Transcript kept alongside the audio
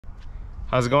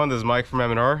How's it going? This is Mike from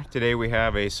M&R. Today we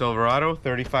have a Silverado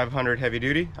 3500 heavy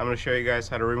duty. I'm going to show you guys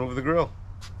how to remove the grille.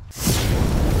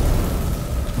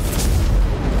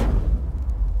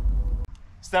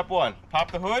 Step one,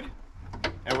 pop the hood,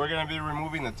 and we're going to be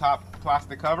removing the top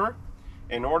plastic cover.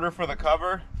 In order for the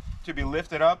cover to be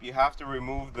lifted up, you have to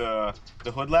remove the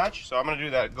hood latch. So I'm going to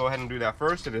do that. Go ahead and do that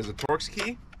first. It is a Torx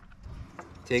key.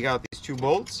 Take out these two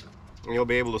bolts, and you'll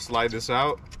be able to slide this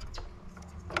out.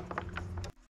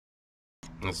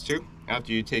 That's two.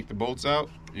 After you take the bolts out,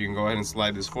 you can go ahead and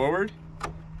slide this forward,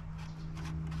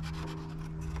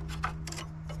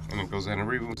 and it goes ahead and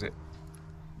removes it.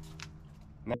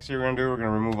 Next thing we're going to do, we're going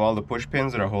to remove all the push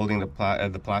pins that are holding the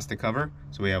plastic cover.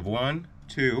 So we have 1,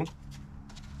 2,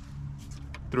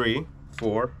 3,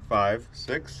 4, 5,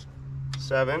 6,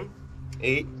 7,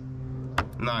 8,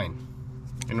 9.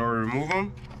 In order to remove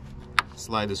them,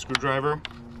 slide the screwdriver,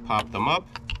 pop them up,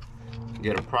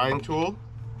 get a prying tool,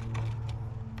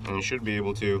 and you should be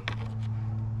able to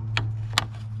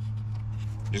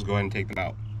just go ahead and take them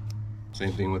out.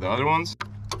 Same thing with the other ones.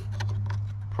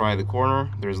 Pry the corner.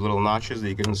 There's little notches that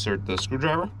you can insert the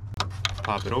screwdriver.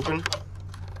 Pop it open.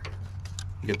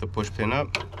 Get the push pin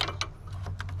up.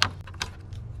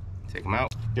 Take them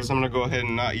out. Guess I'm going to go ahead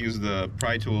and not use the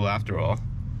pry tool after all.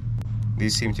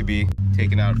 These seem to be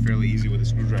taken out fairly easy with a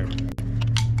screwdriver.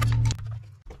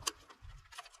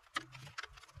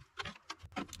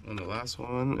 And the last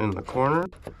one in the corner.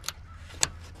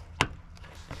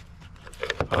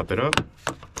 Pop it up,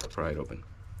 pry it open.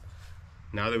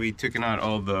 Now that we've taken out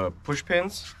all the push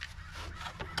pins,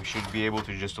 we should be able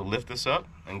to just lift this up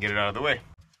and get it out of the way.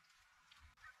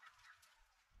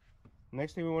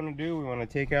 Next thing we want to do, we want to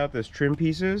take out this trim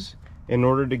pieces in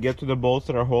order to get to the bolts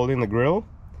that are holding the grille.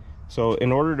 So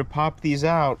in order to pop these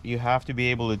out, you have to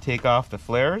be able to take off the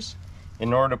flares.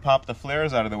 In order to pop the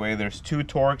flares out of the way, there's two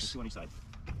Torx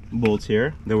bolts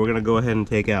here that we're going to go ahead and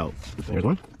take out. There's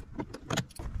one.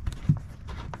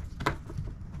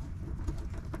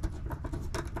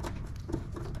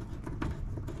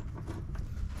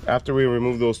 After we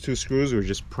remove those two screws, we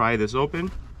just pry this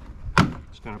open.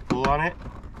 Just going to pull on it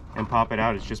and pop it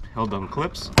out. It's just held on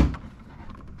clips.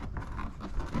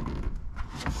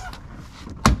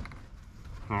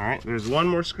 Alright, there's one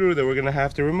more screw that we're going to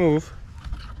have to remove,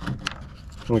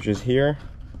 which is here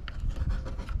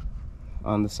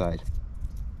on the side.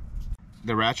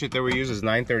 The ratchet that we use is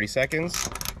 9/32.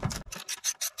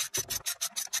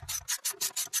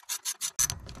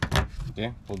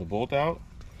 Okay, pull the bolt out,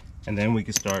 and then we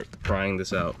can start prying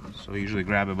this out. So we usually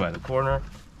grab it by the corner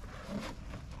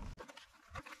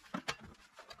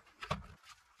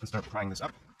and start prying this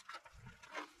up.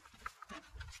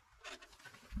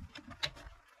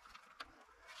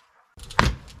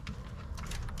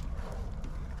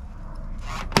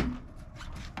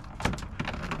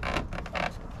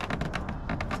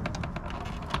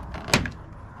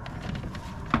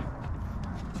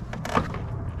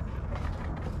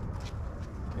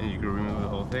 And you can remove the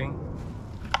whole thing.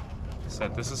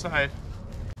 Set this aside.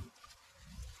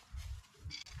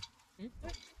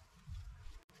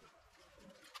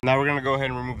 Now we're going to go ahead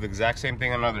and remove the exact same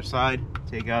thing on the other side.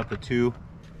 Take out the two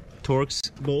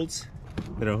Torx bolts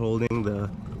that are holding the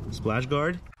splash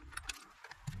guard.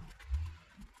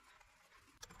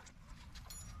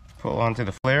 Pull onto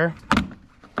the flare.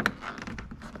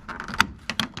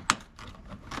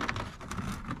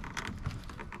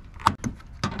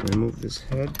 Remove this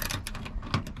head.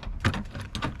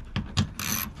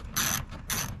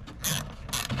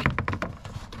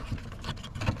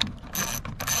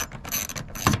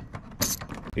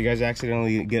 If you guys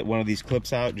accidentally get one of these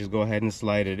clips out, just go ahead and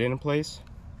slide it in place.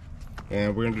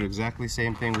 And we're going to do exactly the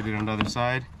same thing we did on the other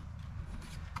side.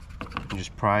 And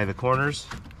just pry the corners.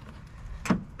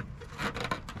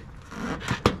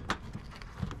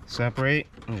 Separate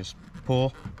and just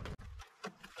pull.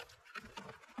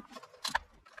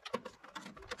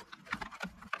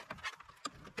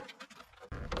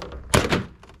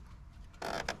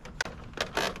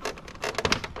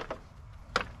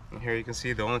 Here you can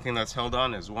see the only thing that's held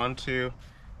on is 1, 2,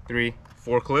 3,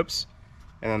 4 clips,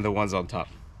 and then the ones on top.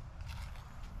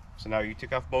 So now you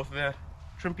took off both of the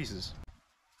trim pieces.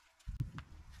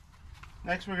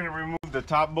 Next we're going to remove the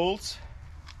top bolts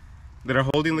that are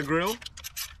holding the grille.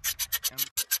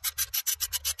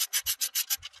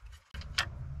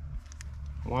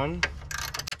 One,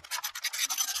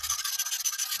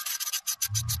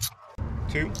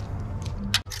 2,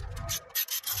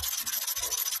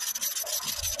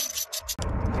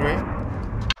 3,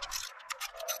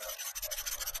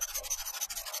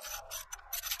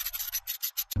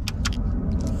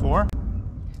 4.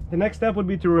 The next step would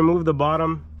be to remove the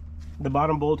bottom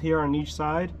bolt here on each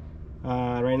side.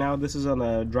 Right now this is on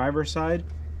the driver's side,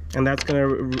 and that's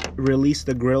going to release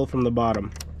the grill from the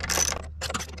bottom.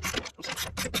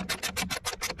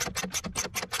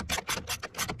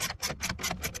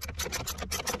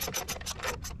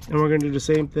 And we're going to do the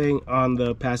same thing on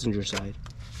the passenger side.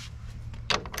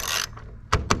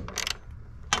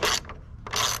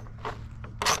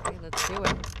 Okay, let's do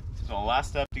it. So the last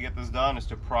step to get this done is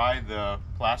to pry the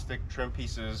plastic trim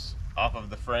pieces off of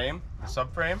the frame, the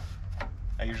subframe.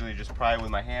 I usually just pry it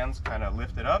with my hands, kind of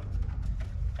lift it up.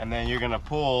 And then you're going to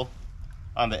pull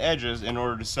on the edges in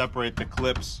order to separate the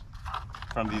clips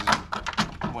from these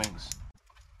wings.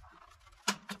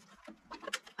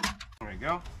 There we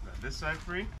go. Got this side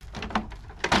free.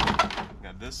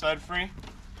 Got this side free.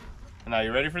 And now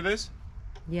you ready for this?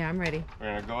 Yeah, I'm ready. We're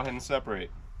going to go ahead and separate.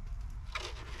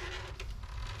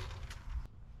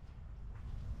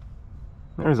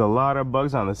 There's a lot of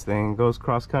bugs on this thing. It goes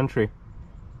cross country.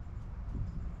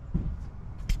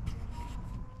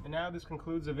 And now this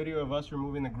concludes the video of us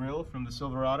removing the grill from the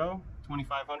Silverado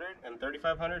 2500 and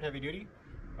 3500 heavy duty.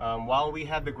 While we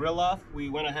had the grill off, we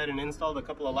went ahead and installed a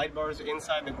couple of light bars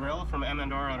inside the grill from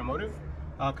M&R Automotive.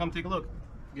 Come take a look.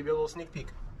 Give you a little sneak peek.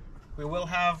 We will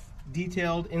have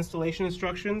detailed installation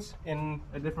instructions in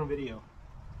a different video.